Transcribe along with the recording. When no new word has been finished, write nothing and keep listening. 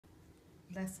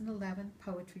Lesson 11,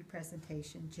 Poetry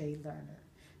Presentation, J. Lerner.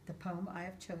 The poem I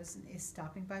have chosen is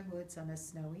Stopping by Woods on a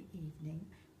Snowy Evening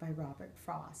by Robert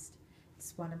Frost.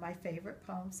 It's one of my favorite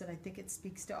poems, and I think it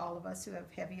speaks to all of us who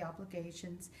have heavy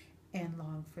obligations and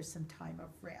long for some time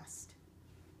of rest.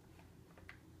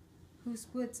 Whose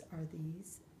woods are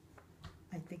these?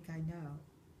 I think I know.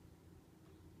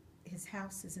 His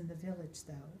house is in the village,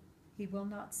 though. He will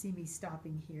not see me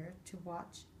stopping here to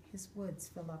watch his woods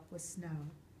fill up with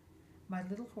snow. My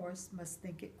little horse must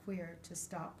think it queer to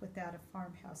stop without a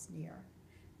farmhouse near,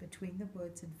 between the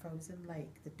woods and frozen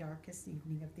lake, the darkest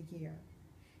evening of the year.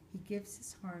 He gives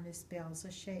his harness bells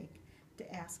a shake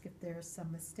to ask if there is some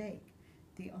mistake.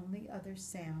 The only other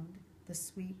sound, the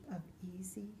sweep of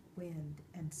easy wind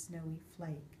and snowy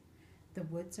flake. The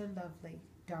woods are lovely,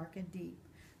 dark and deep,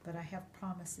 but I have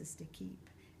promises to keep,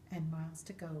 and miles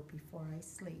to go before I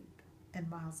sleep, and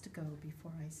miles to go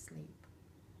before I sleep.